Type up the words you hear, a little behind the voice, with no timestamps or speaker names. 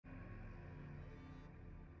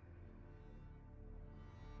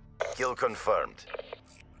Kill confirmed.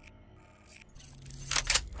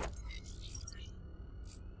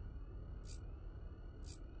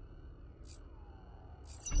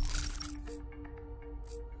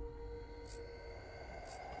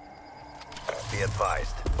 Be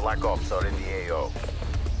advised, Black Ops are in the AO.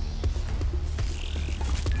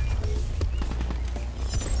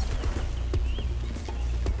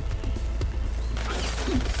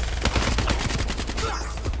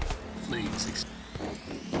 Please.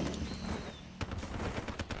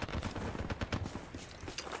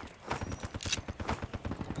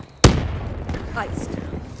 Iced.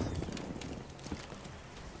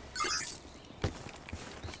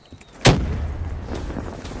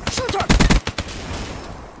 Shooter!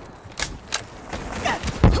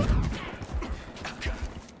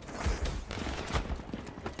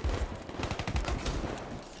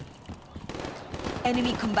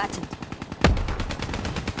 Enemy combatant.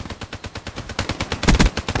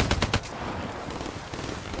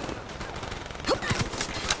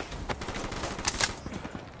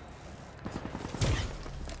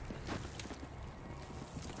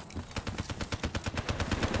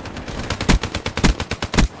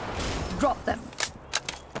 Drop them.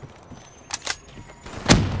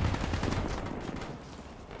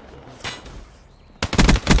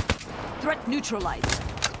 Threat neutralized.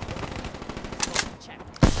 Check.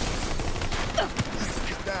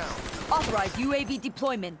 Down. Authorize UAV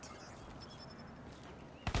deployment.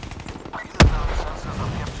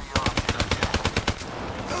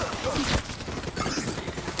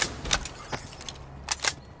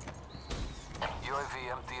 UAV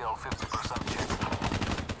MTL 50% check.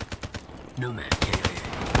 Nomad.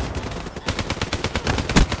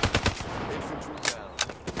 Infantry down.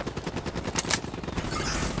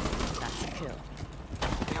 That's a kill.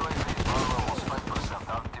 UAV power almost 5%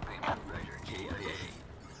 RTB. Rider KIA.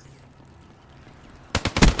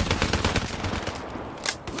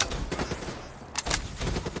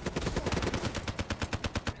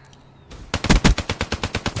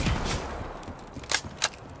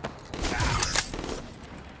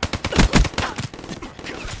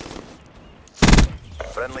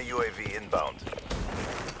 Friendly UAV inbound.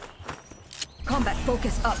 Combat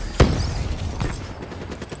focus up.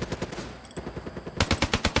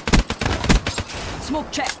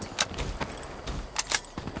 Smoke checked.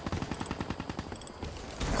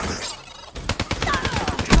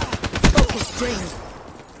 Focus drained.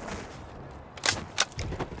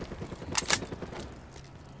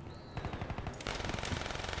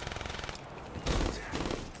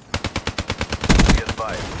 Be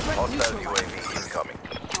advised, hostile UAV incoming.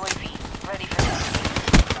 UAV ready for that.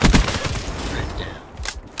 Threat down.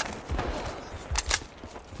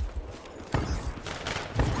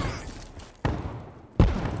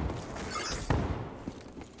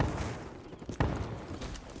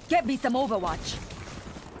 Get me some Overwatch.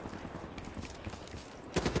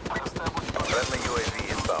 Friendly UAV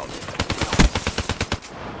inbound.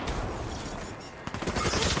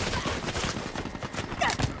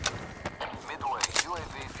 Midway,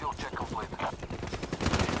 UAV fuel check complete.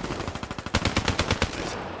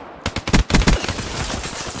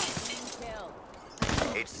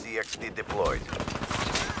 HCXD deployed.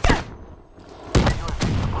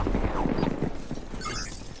 UAV on the hill.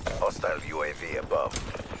 Hostile UAV above.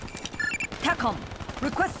 TACOM.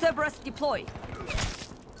 Request Cerberus deploy. Be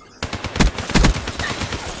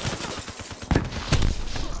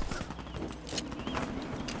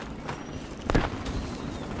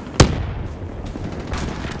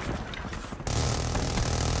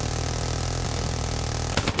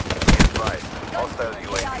advised, hostile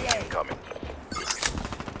UAV incoming.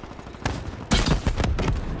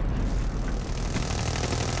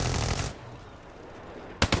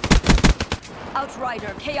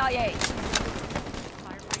 Outrider KIA.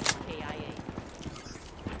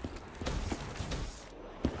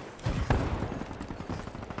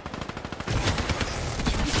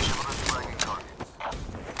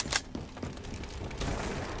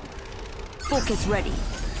 Focus ready.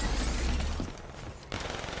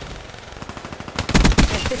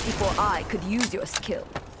 The 54I could use your skill.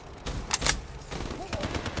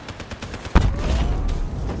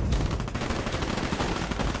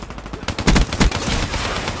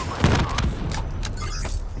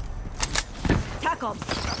 TACOM.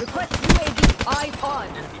 Request UAV. Eyes on.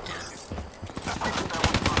 Enemy down.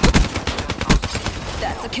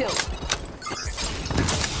 That's a kill.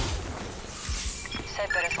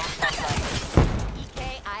 Cerberus on standby.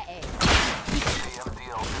 EKIA.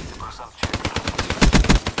 MTL 50% check.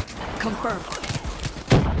 Confirmed.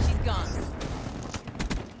 She's gone.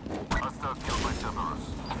 Hostile killed by Cerberus.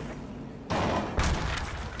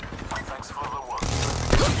 Thanks for the work.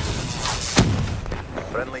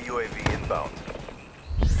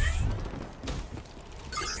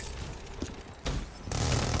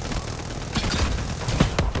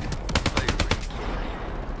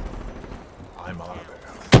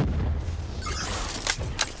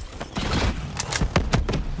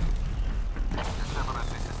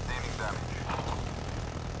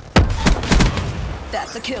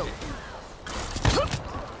 a kill.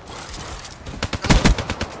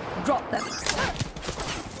 Drop them.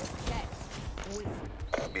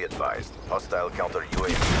 Be advised. Hostile counter UAV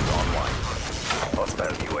is online.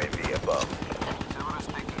 Hostile UAV above. Terrorist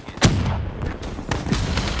taking hit.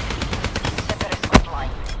 Cerberus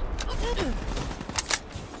online.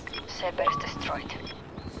 Cerberus destroyed.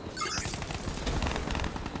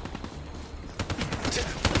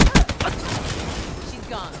 She's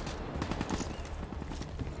gone.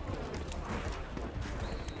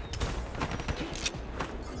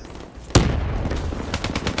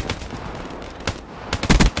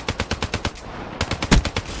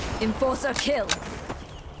 Enforcer kill.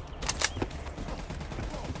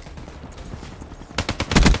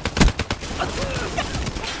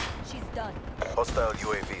 She's done. Hostile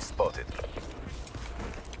UAV spotted.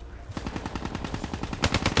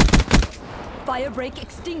 Fire break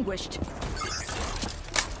extinguished.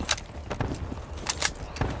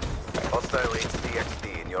 Hostile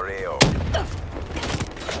HDXD in your AO.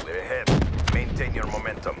 Clear ahead. Maintain your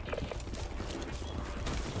momentum.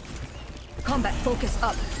 Combat focus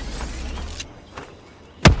up.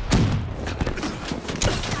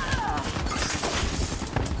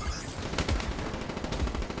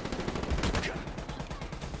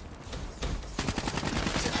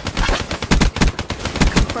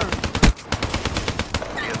 Confirmed.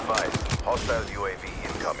 Be advised. Hostile UAV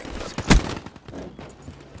incoming.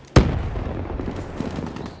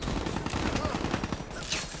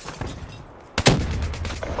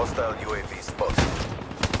 Hostile UAV spotted.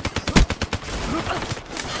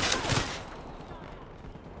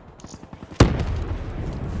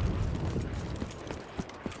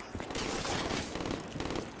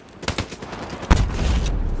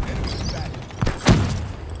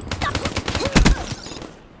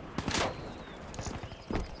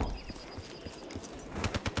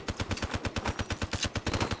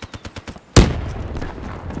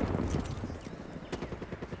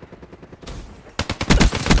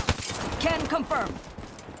 Can confirm.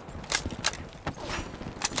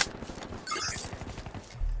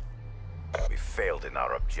 We failed in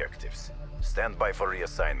our objectives. Stand by for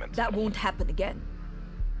reassignment. That won't happen again.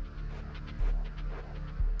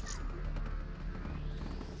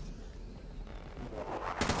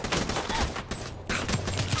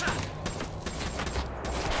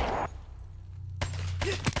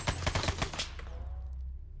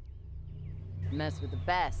 Mess with the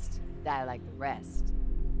best, die like the rest.